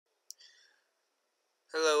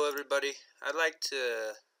everybody. I'd like to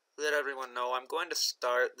let everyone know I'm going to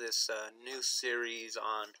start this new series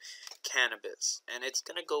on cannabis, and it's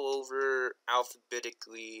going to go over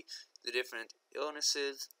alphabetically the different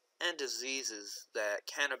illnesses and diseases that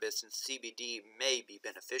cannabis and CBD may be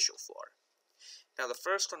beneficial for. Now, the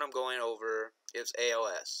first one I'm going over is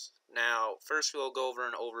ALS. Now, first we'll go over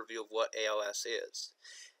an overview of what ALS is.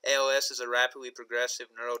 ALS is a rapidly progressive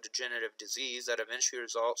neurodegenerative disease that eventually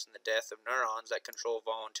results in the death of neurons that control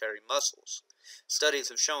voluntary muscles. Studies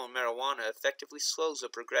have shown marijuana effectively slows the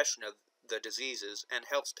progression of the diseases and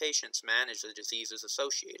helps patients manage the disease's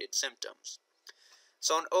associated symptoms.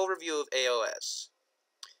 So, an overview of ALS.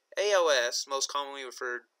 ALS, most commonly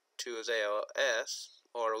referred to as ALS,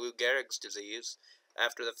 or Lou Gehrig's disease,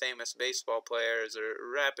 after the famous baseball player, is a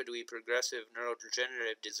rapidly progressive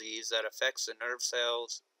neurodegenerative disease that affects the nerve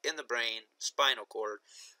cells in the brain, spinal cord,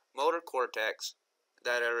 motor cortex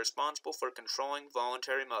that are responsible for controlling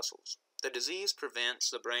voluntary muscles. The disease prevents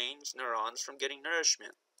the brain's neurons from getting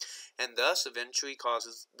nourishment, and thus eventually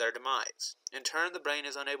causes their demise. In turn, the brain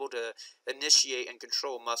is unable to initiate and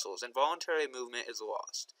control muscles, and voluntary movement is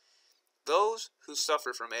lost. Those who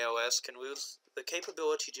suffer from ALS can lose the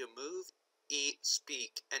capability to move, eat,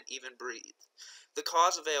 speak, and even breathe. The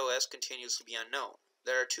cause of ALS continues to be unknown.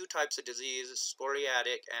 There are two types of disease,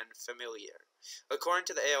 sporadic and familiar. According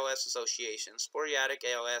to the ALS-association, sporadic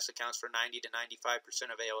ALS accounts for 90 to 95%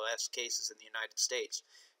 of ALS cases in the United States.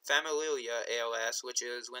 Familial ALS, which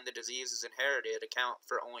is when the disease is inherited, account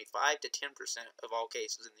for only 5 to 10% of all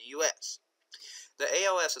cases in the U.S. The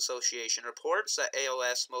ALS-association reports that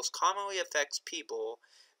ALS most commonly affects people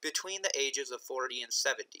between the ages of 40 and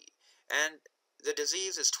 70, and the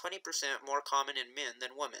disease is 20% more common in men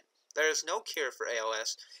than women. There is no cure for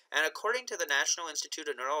ALS, and according to the National Institute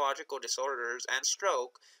of Neurological Disorders and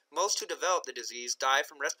Stroke, most who develop the disease die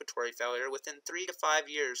from respiratory failure within 3 to 5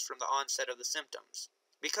 years from the onset of the symptoms.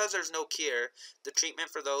 Because there's no cure, the treatment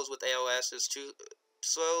for those with ALS is to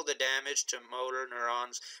slow the damage to motor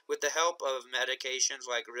neurons with the help of medications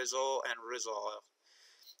like Rizol and Rizol.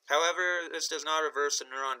 However, this does not reverse the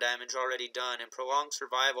neuron damage already done and prolong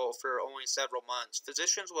survival for only several months.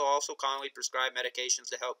 Physicians will also commonly prescribe medications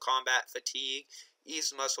to help combat fatigue,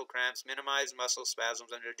 ease muscle cramps, minimize muscle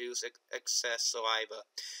spasms, and reduce excess saliva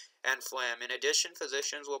and phlegm. In addition,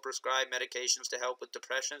 physicians will prescribe medications to help with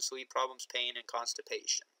depression, sleep problems, pain, and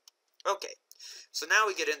constipation. Okay, so now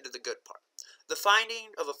we get into the good part. The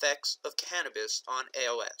finding of effects of cannabis on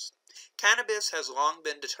ALS. Cannabis has long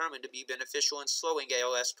been determined to be beneficial in slowing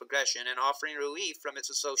ALS progression and offering relief from its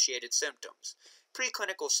associated symptoms.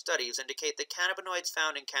 Preclinical studies indicate that cannabinoids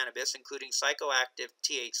found in cannabis, including psychoactive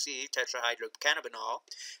THC, tetrahydrocannabidiol,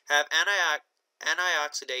 have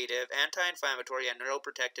antioxidative, anti-inflammatory, and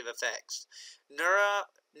neuroprotective effects.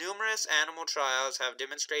 Numerous animal trials have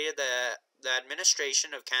demonstrated that the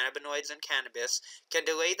administration of cannabinoids and cannabis can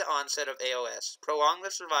delay the onset of ALS, prolong the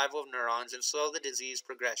survival of neurons, and slow the disease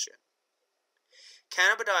progression.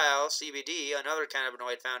 Cannabidiol, CBD, another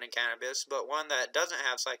cannabinoid found in cannabis, but one that doesn't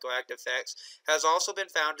have psychoactive effects, has also been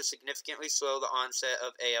found to significantly slow the onset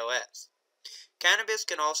of ALS. Cannabis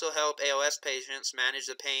can also help ALS patients manage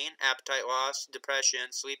the pain, appetite loss, depression,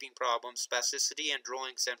 sleeping problems, spasticity, and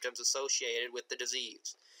drooling symptoms associated with the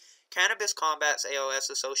disease. Cannabis combats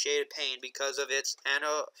ALS-associated pain because of its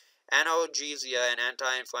analgesia and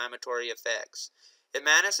anti-inflammatory effects. It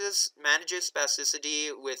manages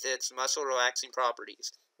spasticity with its muscle-relaxing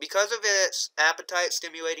properties. Because of its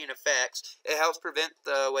appetite-stimulating effects, it helps prevent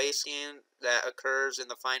the wasting that occurs in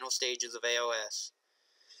the final stages of ALS.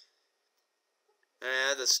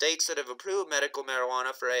 The states that have approved medical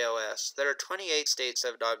marijuana for ALS. There are 28 states that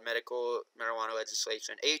have adopted medical marijuana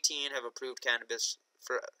legislation. 18 have approved cannabis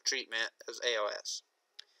for treatment as ALS.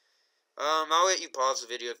 I'll let you pause the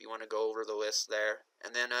video if you want to go over the list there.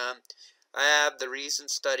 And then I have the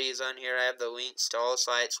recent studies on here. I have the links to all the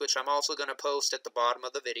sites, which I'm also going to post at the bottom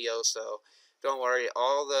of the video, so don't worry,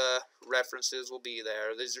 all the references will be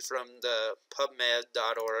there. These are from the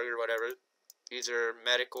PubMed.org or whatever. These are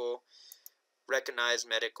recognized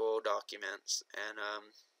medical documents, and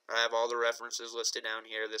I have all the references listed down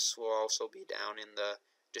here. This will also be down in the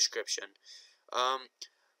description.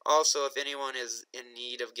 Also, if anyone is in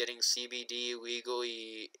need of getting CBD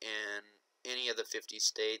legally in any of the 50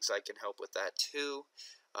 states, I can help with that too.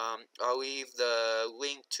 I'll leave the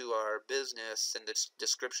link to our business in the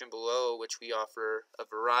description below, which we offer a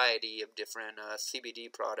variety of different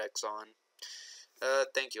CBD products on.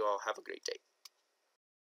 Thank you all. Have a great day.